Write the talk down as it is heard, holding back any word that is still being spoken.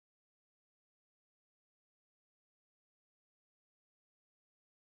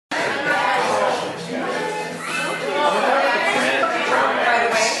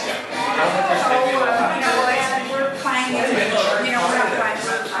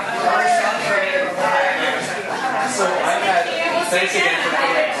thanks again for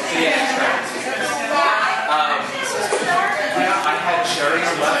coming. See you next time. I had cherries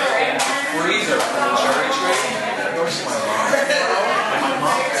left in the freezer from the cherry tree. Where's my mom? My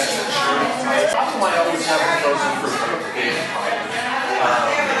mom has a cherry pie. How come I always have frozen fruit from a big pie?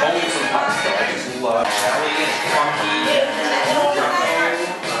 Only from pasta. I just love jelly and funky.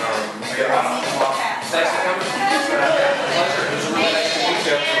 Thanks for coming. Pleasure. It was really nice to meet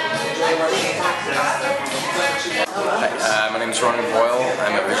you. Hi, my name is Ronan Boyle.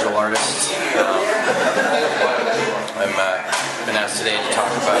 I'm a visual artist. I've been asked today to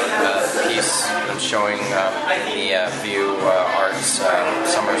talk about a piece I'm showing the View Arts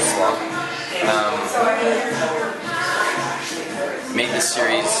Summer Salon. Made this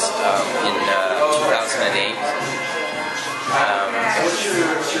series in 2008.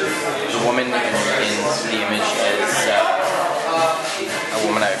 The woman in the image is a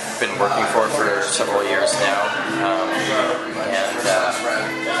woman I've been working for several years now, and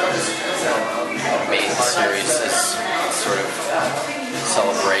made the series as sort of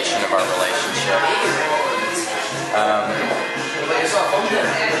celebration of our relationship.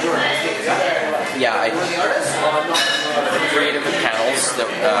 The creative panels that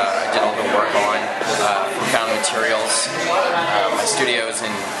I did all the work on from found materials. My studio is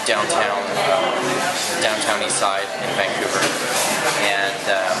in downtown East Side in Vancouver, and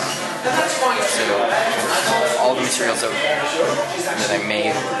so all the materials that I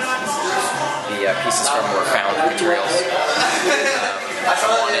made, the pieces from were found materials. I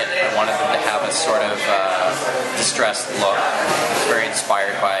wanted them to have a sort of distressed look. I was very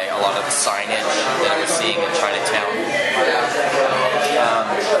inspired by a lot of the signage that I was seeing in Chinatown.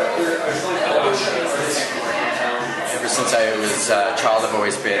 Ever since I was a child, I've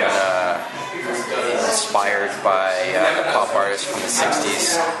always been inspired by pop artists from the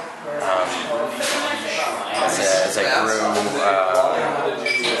 60s. As I grew,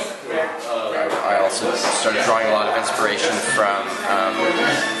 I also started drawing a lot of inspiration from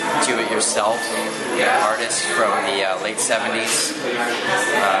do-it-yourself artists from the late 70s,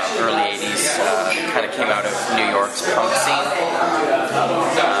 early 80s. Kind of came out of New York's punk scene.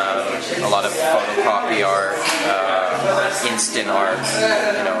 A lot of photocopy art, instant art,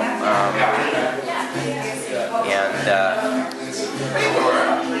 you know,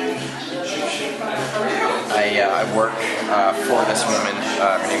 I work for this woman.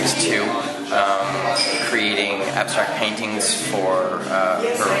 Her name is Tu. Creating abstract paintings for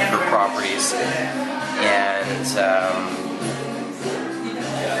her properties, and so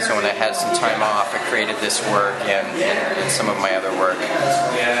when I had some time off, I created this work and some of my other work.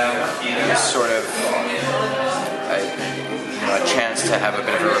 It was sort of a chance to have a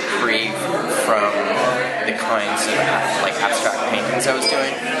bit of a reprieve from the kinds of abstract paintings I was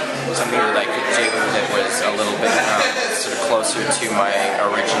doing. Something that I could do that was a little bit sort of closer to my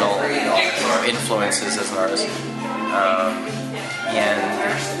original influences as an artist. And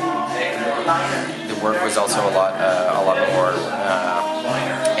the work was also a lot more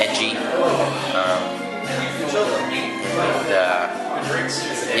edgy.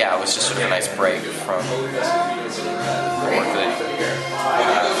 Yeah, it was just sort of a nice break from the work that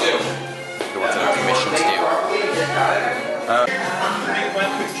I'm commissioned to do.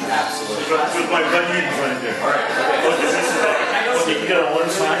 With my buddy in front of you. You got on one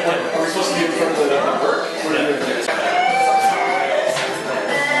side and we're supposed to be in front of the work?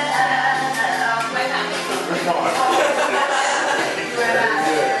 Come on.